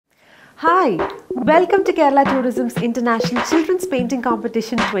Hi, welcome to Kerala Tourism's International Children's Painting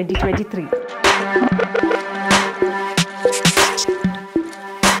Competition 2023.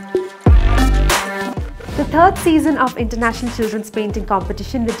 The third season of International Children's Painting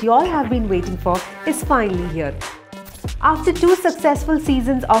Competition that you all have been waiting for is finally here. After 2 successful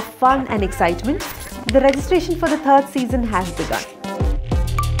seasons of fun and excitement, the registration for the third season has begun.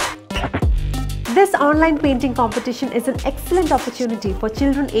 This online painting competition is an excellent opportunity for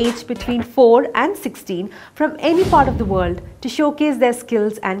children aged between 4 and 16 from any part of the world to showcase their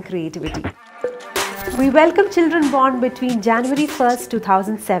skills and creativity. We welcome children born between January 1st,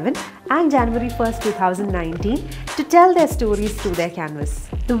 2007 and January 1st, 2019 to tell their stories through their canvas.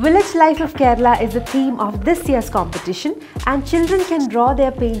 The village life of Kerala is the theme of this year's competition, and children can draw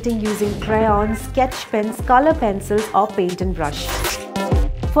their painting using crayons, sketch pens, color pencils or paint and brush.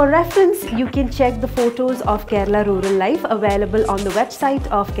 For reference, you can check the photos of Kerala rural life available on the website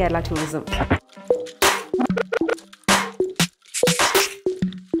of Kerala Tourism.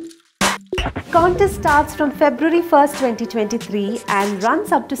 Contest starts from February 1st, 2023 and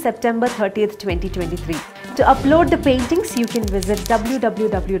runs up to September 30th, 2023. To upload the paintings, you can visit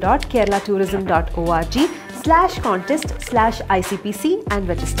www.kerlatourism.org/contest/ICPC and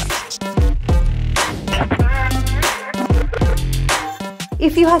register.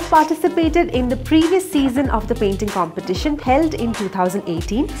 If you have participated in the previous season of the painting competition held in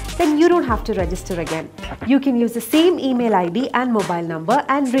 2018, then you don't have to register again. You can use the same email ID and mobile number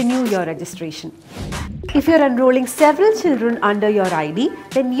and renew your registration. If you're enrolling several children under your ID,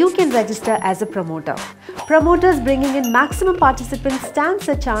 then you can register as a promoter. Promoters bringing in maximum participants stands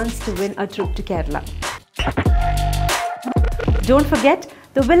a chance to win a trip to Kerala. Don't forget,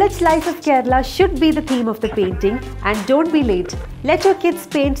 the village life of Kerala should be the theme of the painting, and don't be late. Let your kids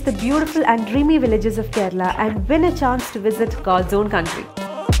paint the beautiful and dreamy villages of Kerala and win a chance to visit God's own country.